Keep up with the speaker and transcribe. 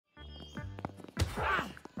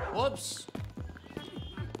Whoops.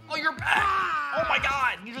 Oh, you're back. Oh my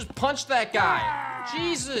God, you just punched that guy.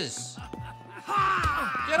 Jesus.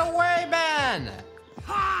 Get away, man.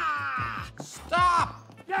 Stop.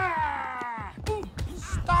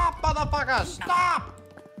 Stop, motherfucker, stop.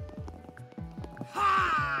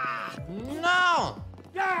 No.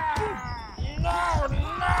 No, no.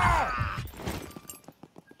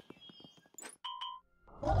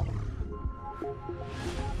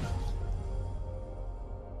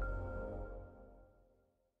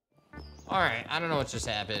 All right, I don't know what just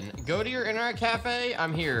happened. Go to your internet cafe.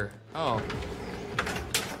 I'm here. Oh.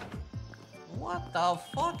 What the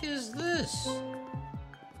fuck is this?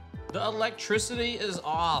 The electricity is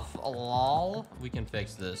off. Lol. We can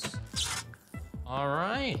fix this. All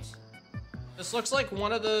right. This looks like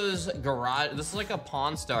one of those garage. This is like a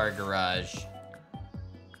Pawn Star garage.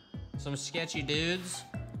 Some sketchy dudes.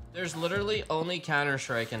 There's literally only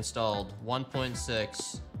Counter-Strike installed,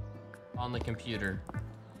 1.6 on the computer.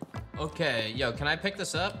 Okay, yo, can I pick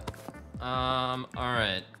this up? All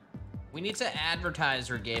right. We need to advertise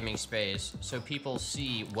our gaming space so people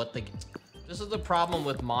see what the... This is the problem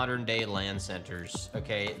with modern day LAN centers,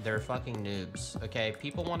 okay? They're fucking noobs, okay?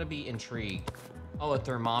 People want to be intrigued. Oh, a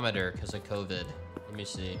thermometer because of COVID. Let me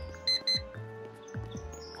see.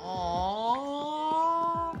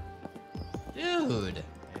 Aww. Dude.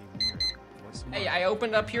 Hey, I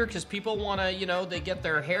opened up here because people want to, you know, they get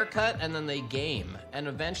their hair cut and then they game. And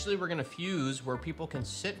eventually we're going to fuse where people can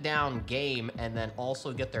sit down, game, and then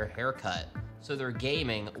also get their hair cut. So they're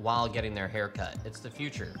gaming while getting their hair cut. It's the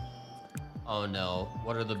future. Oh no,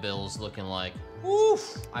 what are the bills looking like?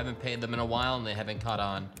 Oof, I haven't paid them in a while and they haven't caught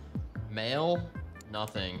on. Mail,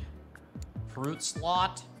 nothing. Fruit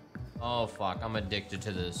slot, oh fuck, I'm addicted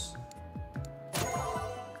to this.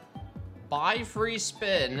 Buy free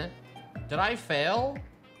spin. Did I fail?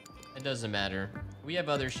 It doesn't matter. We have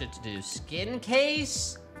other shit to do. Skin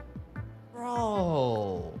case?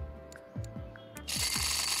 Bro.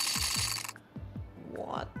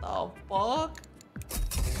 What the fuck?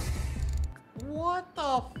 What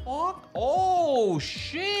the fuck? Oh,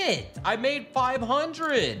 shit. I made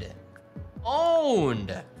 500.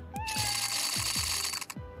 Owned.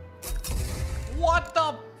 What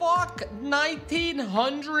the fuck?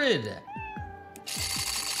 1900.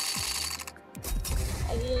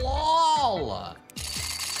 LOL.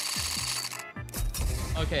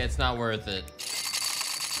 Okay, it's not worth it.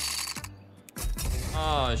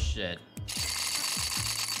 Oh, shit.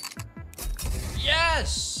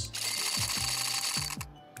 Yes!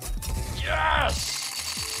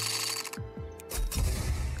 Yes!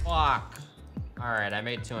 Fuck. Alright, I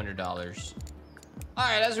made $200.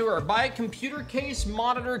 Alright, as we were, buy a computer case,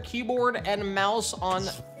 monitor, keyboard, and mouse on...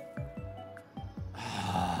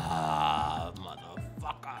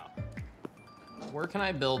 Where can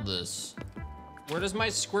I build this? Where does my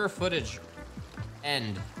square footage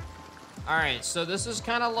end? All right, so this is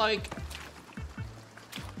kind of like...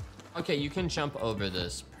 Okay, you can jump over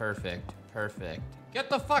this. Perfect, perfect. Get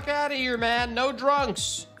the fuck out of here, man. No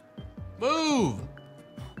drunks. Move.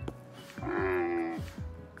 I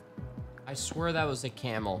swear that was a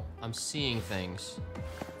camel. I'm seeing things.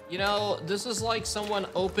 You know, this is like someone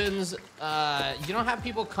opens, you don't have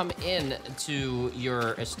people come in to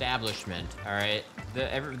your establishment, all right?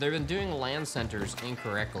 They've been doing LAN centers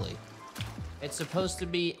incorrectly. It's supposed to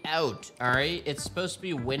be out, all right? It's supposed to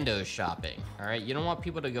be window shopping, all right? You don't want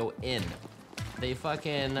people to go in. They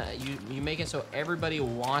fucking, you make it so everybody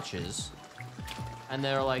watches, and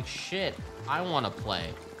they're like, shit, I want to play.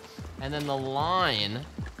 And then the line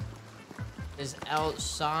is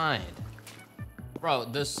outside. Bro,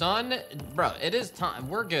 the sun, bro, it is time.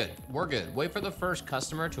 We're good. We're good. Wait for the first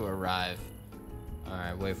customer to arrive. All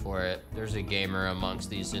right, wait for it. There's a gamer amongst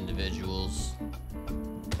these individuals.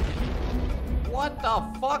 What the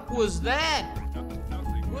fuck was that?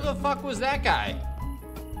 Who the fuck was that guy?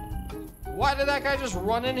 Why did that guy just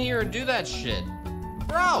run in here and do that shit?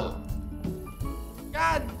 Bro!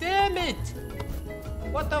 God damn it!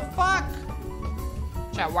 What the fuck?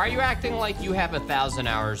 Chat, why are you acting like you have 1,000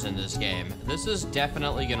 hours in this game? This is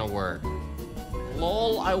definitely gonna work.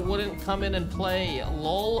 Lol, I wouldn't come in and play.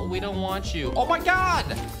 Lol, we don't want you. Oh my god!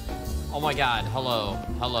 Oh my god, hello,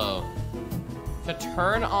 hello. To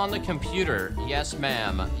turn on the computer. Yes,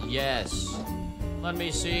 ma'am, yes. Let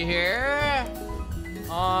me see here.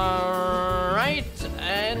 All right,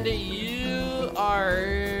 and you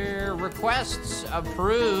are requests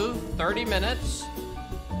approved, 30 minutes.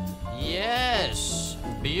 Yes.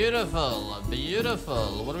 Beautiful,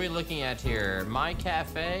 beautiful. What are we looking at here? My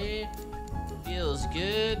cafe feels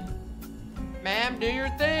good. Ma'am, do your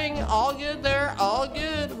thing. All good there. All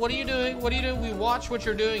good. What are you doing? What are you doing? We watch what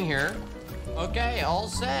you're doing here. Okay, all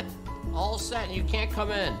set. All set. You can't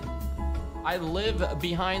come in. I live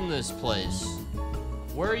behind this place.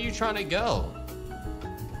 Where are you trying to go?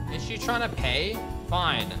 Is she trying to pay?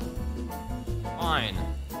 Fine. Fine.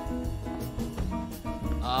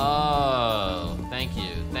 Oh, thank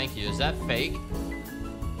you. Thank you. Is that fake?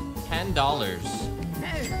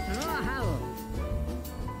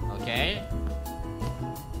 $10. Okay.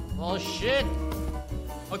 Well, shit.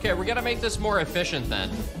 Okay, we're gonna make this more efficient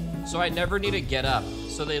then. So I never need to get up.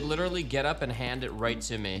 So they literally get up and hand it right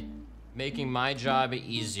to me, making my job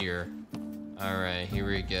easier. All right, here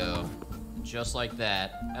we go. Just like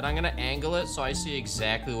that. And I'm gonna angle it so I see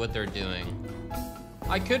exactly what they're doing.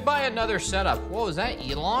 I could buy another setup. Whoa, is that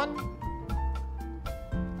Elon?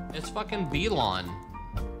 It's fucking Belon.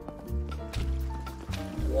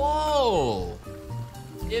 Whoa.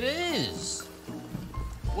 It is.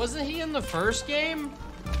 Wasn't he in the first game?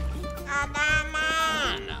 Come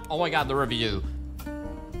on. Oh my God, the review.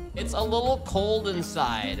 It's a little cold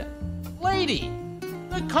inside. Lady,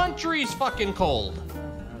 the country's fucking cold.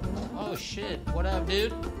 Oh shit, what up,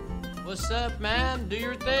 dude? What's up, man? Do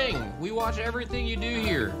your thing. We watch everything you do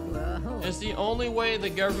here. It's the only way the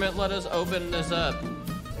government let us open this up.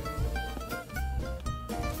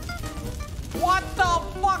 What the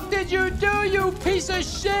fuck did you do, you piece of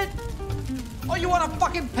shit? Oh, you wanna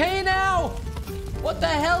fucking pay now? What the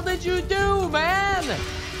hell did you do, man?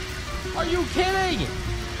 Are you kidding?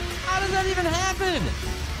 How does that even happen?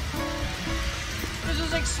 This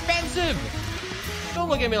is expensive. Don't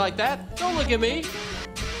look at me like that. Don't look at me.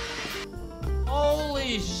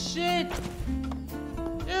 Holy shit.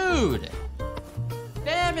 Dude.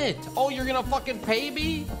 Damn it. Oh, you're gonna fucking pay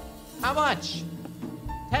me? How much?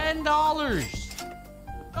 $10.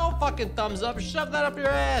 No fucking thumbs up. Shove that up your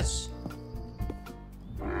ass.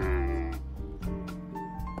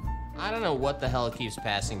 I don't know what the hell keeps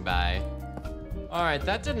passing by. All right,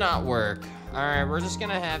 that did not work. All right, we're just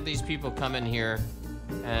gonna have these people come in here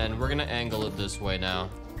and we're gonna angle it this way now.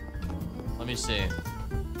 Let me see.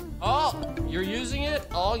 Oh, you're using it?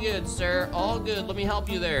 All good, sir. All good. Let me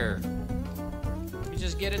help you there. We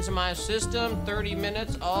just get into my system, 30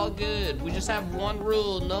 minutes, all good. We just have one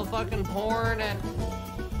rule, no fucking porn and...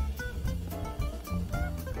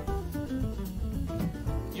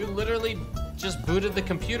 You literally just booted the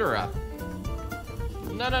computer up.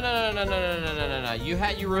 No, no, no, no, no, no, no, no, no, no.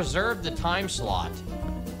 You reserved the time slot.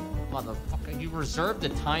 Motherfucker, you reserved the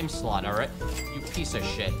time slot, all right? You piece of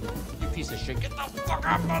shit. You piece of shit. Get the fuck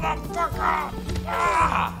up, motherfucker!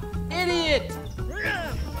 Ah! Idiot!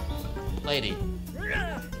 Lady.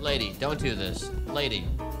 Lady, don't do this. Lady.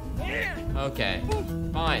 Okay.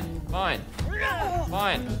 Fine, fine.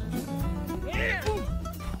 Fine.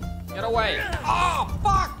 Get away. Oh,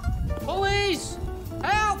 fuck! Police!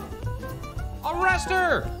 Help! Arrest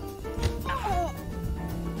her!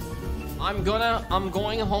 I'm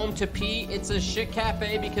going home to pee. It's a shit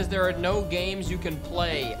cafe because there are no games you can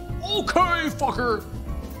play. Okay, fucker!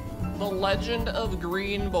 The Legend of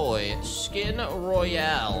Green Boy, Skin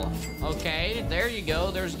Royale. Okay, there you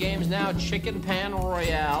go. There's games now. Chicken Pan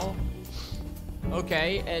Royale.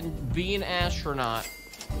 Okay, and Bean Astronaut.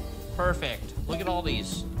 Perfect. Look at all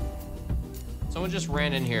these. Someone just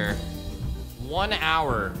ran in here. 1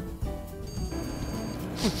 hour.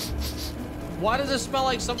 Why does it smell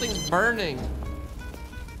like something's burning?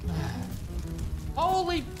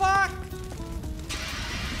 Holy fuck!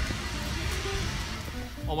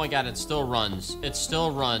 Oh my God, it still runs. It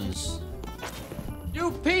still runs.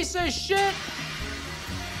 You piece of shit!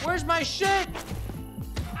 Where's my shit?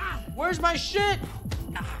 Where's my shit?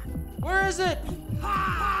 Where is it?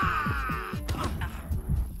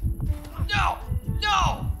 No!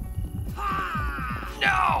 No!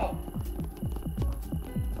 No!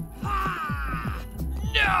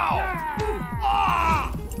 No!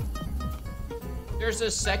 Ah! There's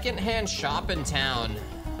a secondhand shop in town.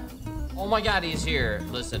 Oh my God, he's here.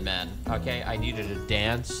 Listen, man, okay? I need you to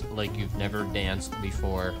dance like you've never danced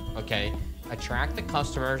before, okay? Attract the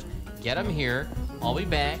customers, get them here. I'll be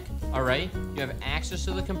back, all right? You have access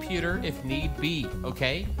to the computer if need be,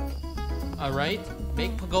 okay? All right?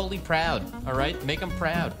 Make Pagoli proud, all right? Make him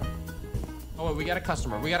proud. Oh, wait, we got a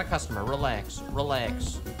customer. We got a customer. Relax,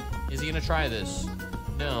 relax. Is he gonna try this?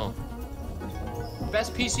 No.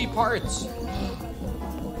 Best PC parts.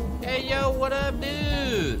 Hey, yo, what up,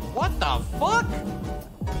 dude? What the fuck?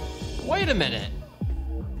 Wait a minute.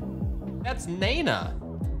 That's Nana.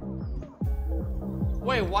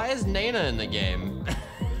 Wait, why is Nana in the game?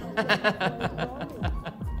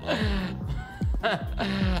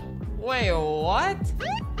 Wait, what?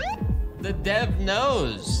 The dev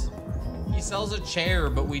knows. He sells a chair,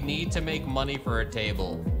 but we need to make money for a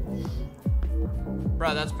table.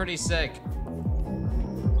 Bro, that's pretty sick.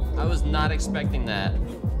 I was not expecting that.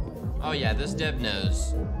 Oh yeah, this dev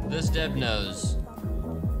knows. This dev knows.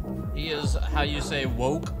 He is, how you say,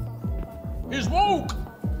 woke? He's woke!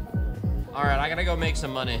 All right, I gotta go make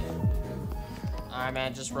some money. All right,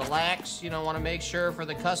 man, just relax. You know, want to make sure for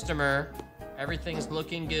the customer, everything's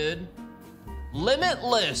looking good.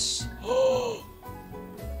 Limitless!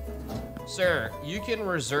 Sir, you can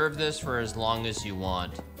reserve this for as long as you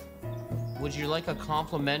want. Would you like a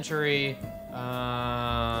complimentary, do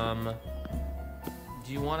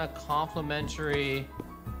you want a complimentary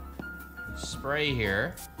spray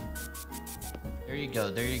here? There you go,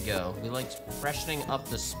 there you go. We like freshening up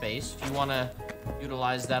the space. If you want to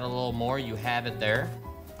utilize that a little more, you have it there.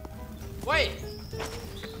 Wait,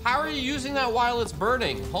 how are you using that while it's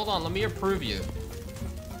burning? Hold on, let me approve you.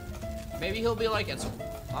 Maybe he'll be like, it's,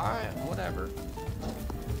 all right, whatever.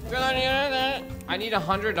 I need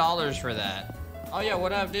 $100 for that. Oh yeah,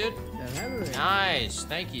 what up, dude? Nice,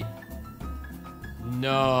 thank you.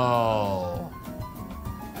 No.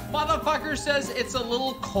 Motherfucker says it's a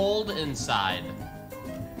little cold inside.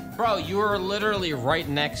 Bro, you are literally right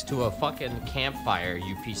next to a fucking campfire,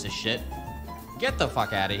 you piece of shit. Get the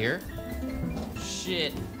fuck out of here.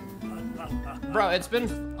 Shit. Bro, it's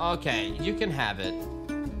been... Okay, you can have it.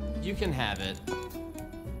 You can have it.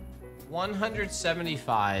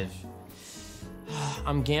 175.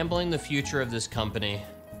 I'm gambling the future of this company.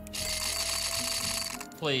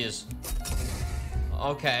 Please.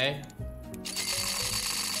 Okay.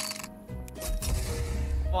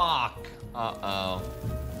 Fuck. Uh-oh.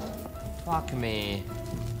 Fuck me.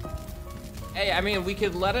 Hey, I mean, we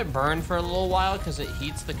could let it burn for a little while because it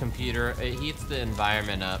heats the computer, it heats the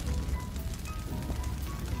environment up.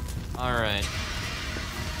 All right.